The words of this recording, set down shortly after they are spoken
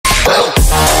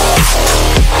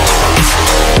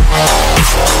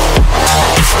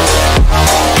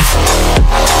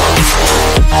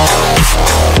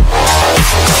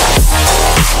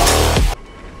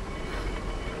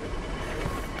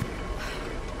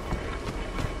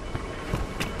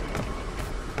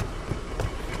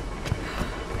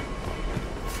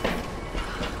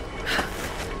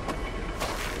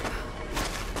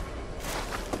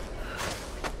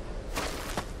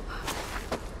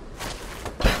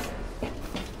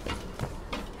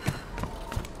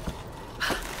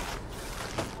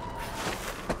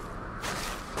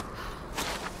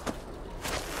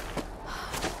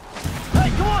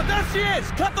she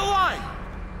is! Cut the line!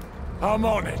 I'm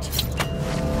on it.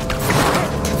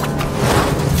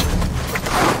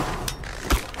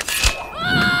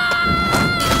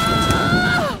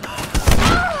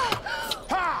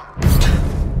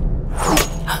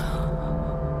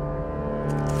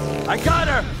 I got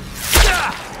her!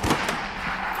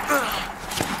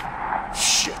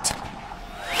 Shit.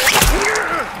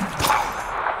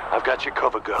 I've got you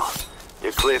covered, girl.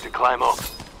 You're clear to climb up.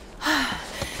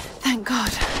 Thank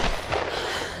God.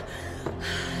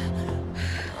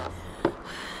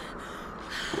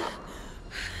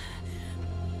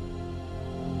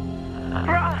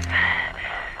 Ross!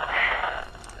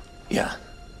 Yeah.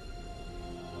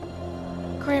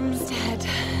 Grim's dead.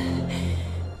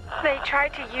 They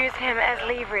tried to use him as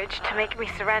leverage to make me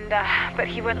surrender, but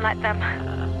he wouldn't let them.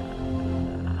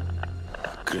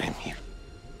 Grim, you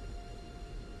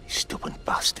stubborn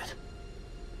bastard.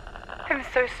 I'm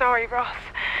so sorry, Ross.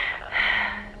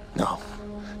 No,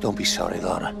 don't be sorry,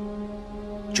 Lara.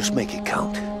 Just make it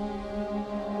count.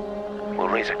 We'll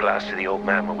raise a glass to the old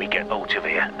man when we get out of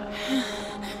here.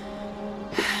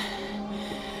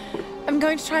 I'm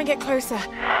going to try and get closer.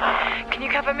 Can you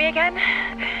cover me again?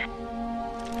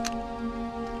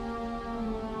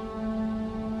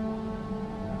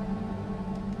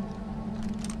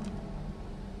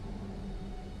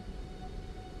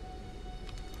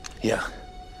 Yeah.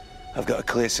 I've got a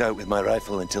clear sight with my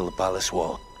rifle until the palace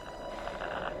wall.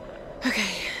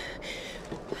 Okay.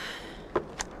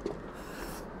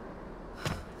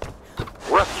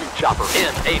 Rescue chopper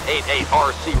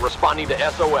N888RC responding to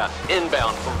SOS,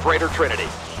 inbound from Freighter Trinity.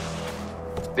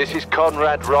 This is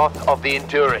Conrad Roth of the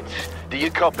Endurance. Do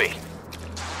you copy?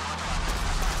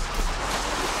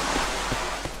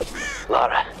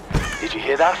 Lara, did you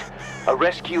hear that? A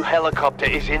rescue helicopter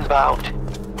is inbound.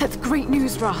 That's great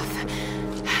news, Roth.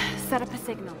 Set up a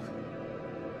signal.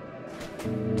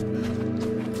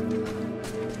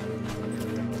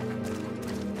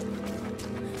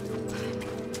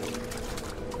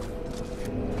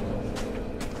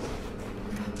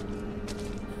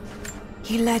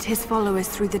 He led his followers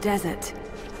through the desert,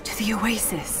 to the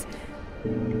oasis.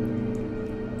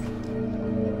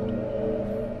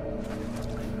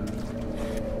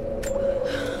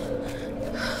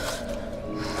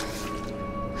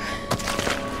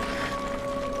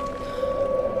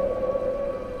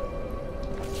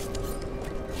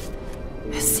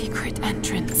 A secret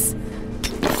entrance.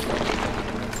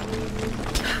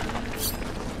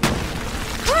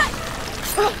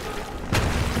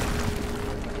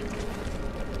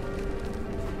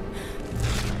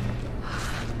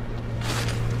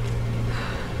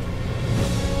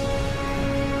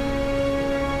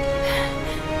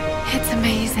 It's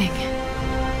amazing.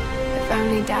 If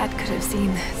only Dad could have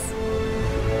seen this.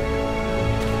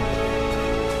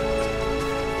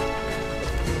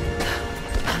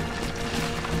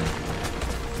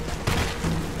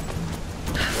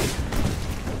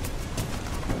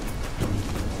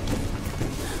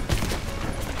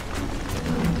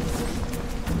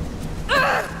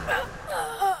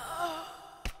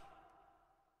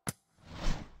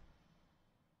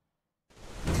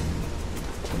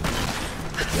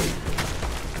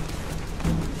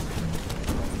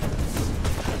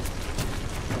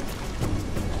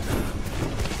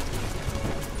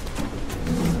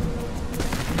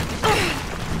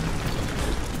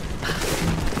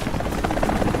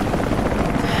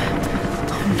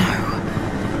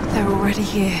 Already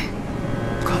here.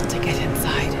 Got to get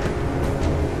inside.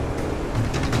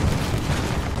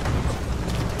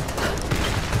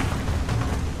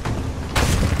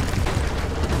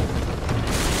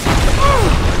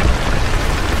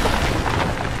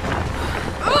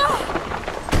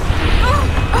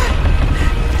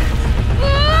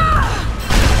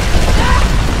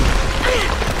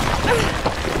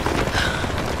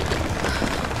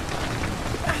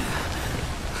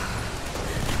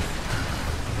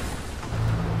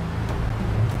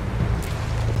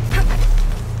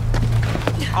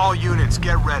 All units,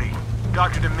 get ready.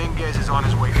 Dr. Dominguez is on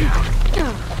his way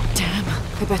down. Damn,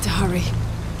 I better hurry.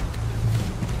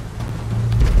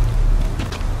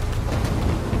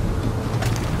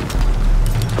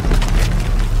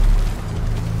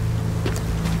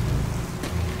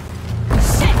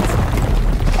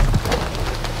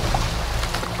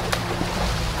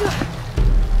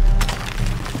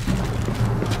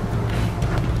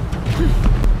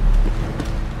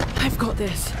 I've got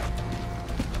this.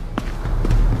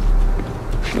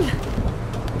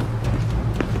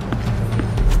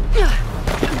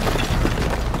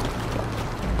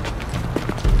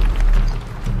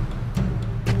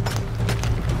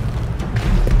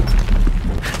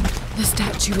 The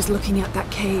statue was looking at that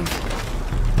cave.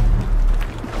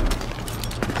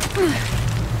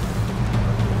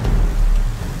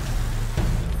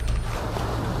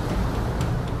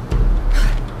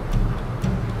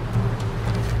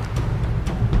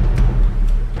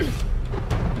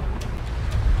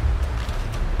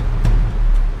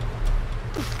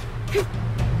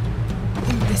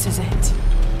 This is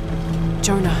it.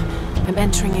 Jonah, I'm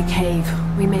entering a cave.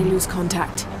 We may lose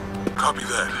contact. Copy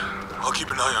that. I'll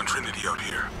keep an eye on Trinity out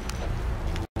here.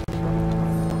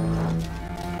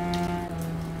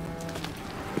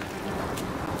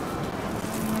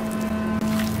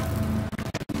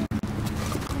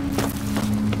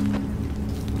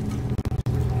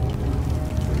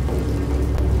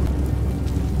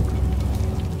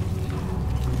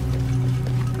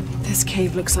 This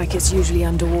cave looks like it's usually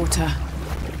underwater.